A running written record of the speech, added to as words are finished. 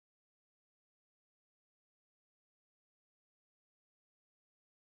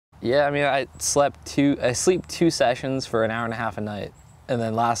Yeah, I mean, I sleep 2 sessions for an hour and a half a night. And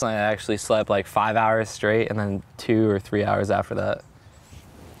then last night I actually slept like 5 hours straight and then 2 or 3 hours after that.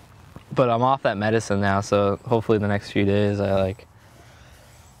 But I'm off that medicine now, so hopefully the next few days I like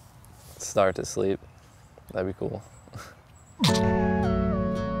start to sleep. That'd be cool.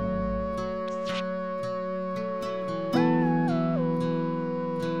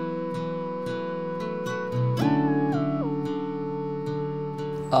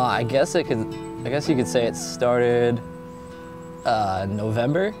 I guess you could say it started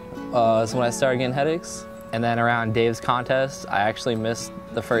November is when I started getting headaches. And then around Dave's contest, I actually missed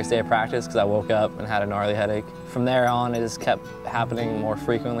the first day of practice because I woke up and had a gnarly headache. From there on, it just kept happening more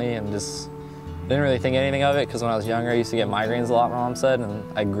frequently and just didn't really think anything of it because when I was younger, I used to get migraines a lot, my mom said,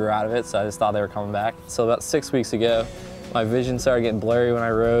 and I grew out of it, so I just thought they were coming back. So about 6 weeks ago, my vision started getting blurry when I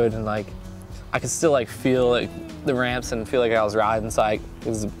rode, and like I could still like feel like the ramps and feel like I was riding, so I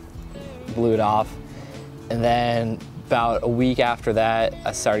just blew it off. And then about a week after that,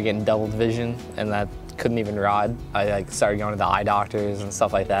 I started getting doubled vision, and that couldn't even ride. I like started going to the eye doctors and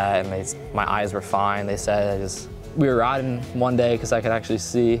stuff like that, and my eyes were fine. They said we were riding one day because I could actually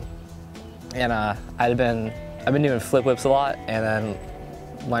see, and I've been doing flip whips a lot, and then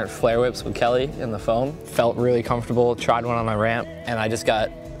learned flare whips with Kelly in the foam. Felt really comfortable. Tried one on my ramp, and I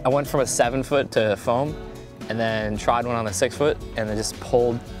went from a 7-foot to foam, and then tried one on the 6-foot, and then just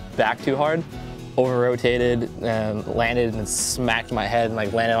pulled back too hard, over-rotated, and landed and smacked my head and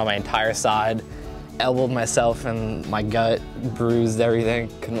like landed on my entire side. Elbowed myself and my gut, bruised everything.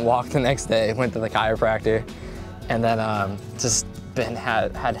 Couldn't walk the next day. Went to the chiropractor, and then just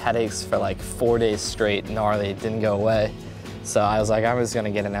had headaches for like 4 days straight. Gnarly, it didn't go away. So I was like, I'm just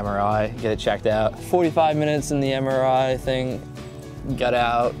gonna get an MRI, get it checked out. 45 minutes in the MRI thing. Got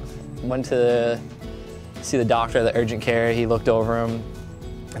out, went to see the doctor at the urgent care. He looked over him,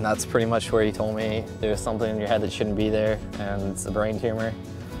 and that's pretty much where he told me there's something in your head that shouldn't be there, and it's a brain tumor.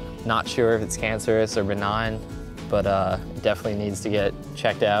 Not sure if it's cancerous or benign, but it definitely needs to get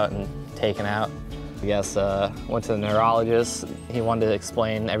checked out and taken out. I guess went to the neurologist. He wanted to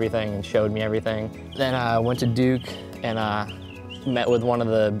explain everything and showed me everything. Then I went to Duke and met with one of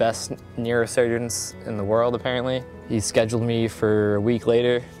the best neurosurgeons in the world, apparently. He scheduled me for a week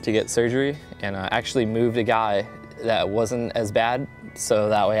later to get surgery, and actually moved a guy that wasn't as bad, so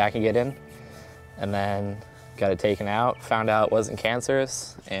that way I could get in. And then got it taken out, found out it wasn't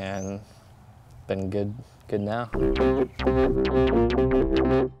cancerous, and been good now.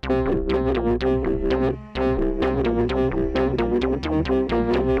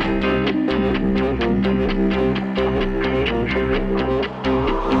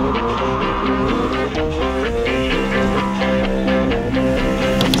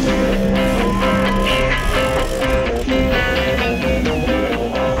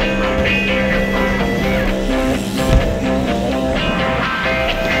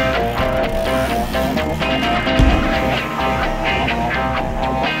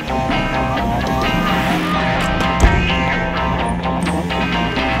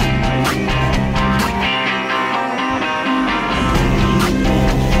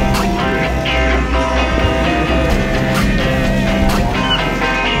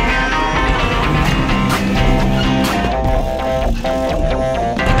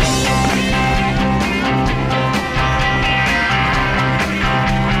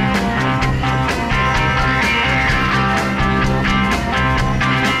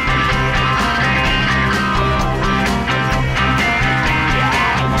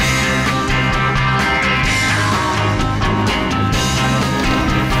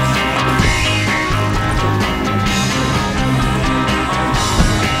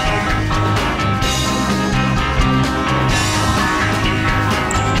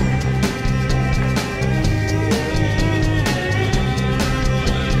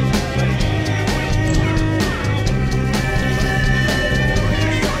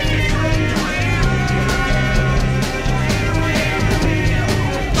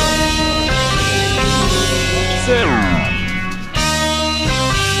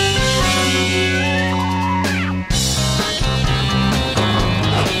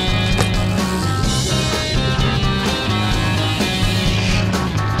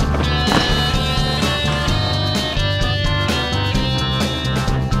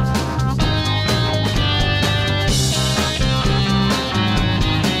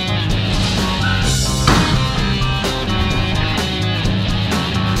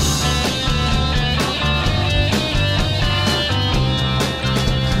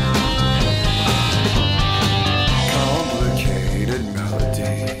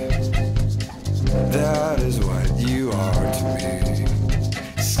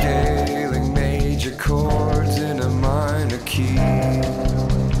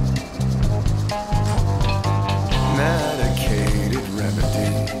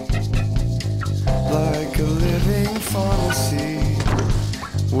 pharmacy.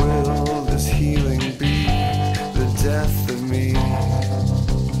 Will this healing be the death of me?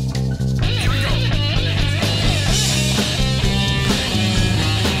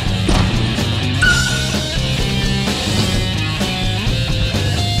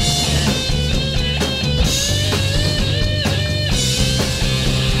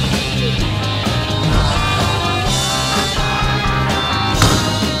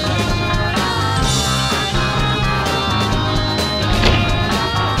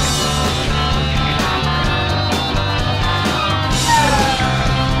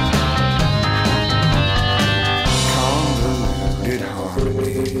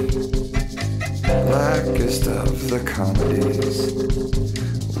 Blackest of the comedies.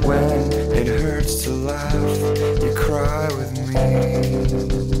 When it hurts to laugh, you cry with me.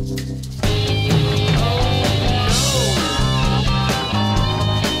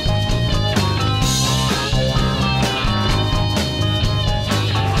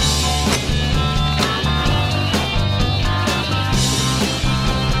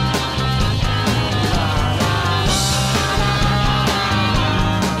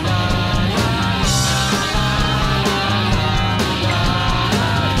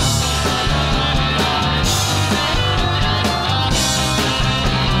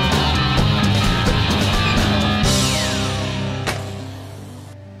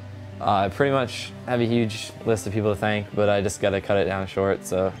 I pretty much have a huge list of people to thank, but I just got to cut it down short,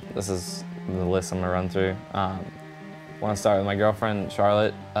 so this is the list I'm going to run through. I want to start with my girlfriend,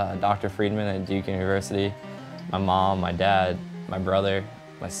 Charlotte, Dr. Friedman at Duke University, my mom, my dad, my brother,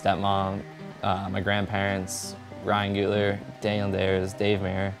 my stepmom, my grandparents, Ryan Gutler, Daniel Dares, Dave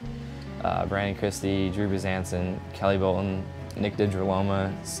Mayer, Brandon Christie, Drew Bezanson, Kelly Bolton, Nick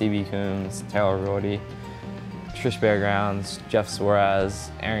DiGirolamo, CB Coombs, Terrel Gordy, Trish Beargrounds, Jeff Suarez,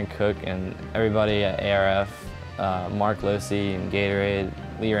 Aaron Cook, and everybody at ARF, Mark Losi and Gatorade,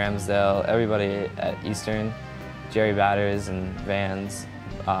 Lee Ramsdale, everybody at Eastern, Jerry Batters and Vans,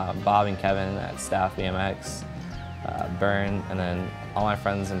 Bob and Kevin at Staff BMX, Burn, and then all my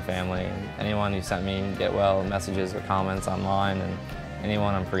friends and family, and anyone who sent me get well messages or comments online, and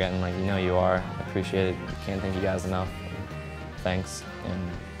anyone I'm forgetting, like, you know you are. I appreciate it. Can't thank you guys enough. Thanks,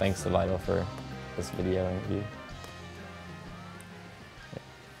 and thanks to Vital for this video interview.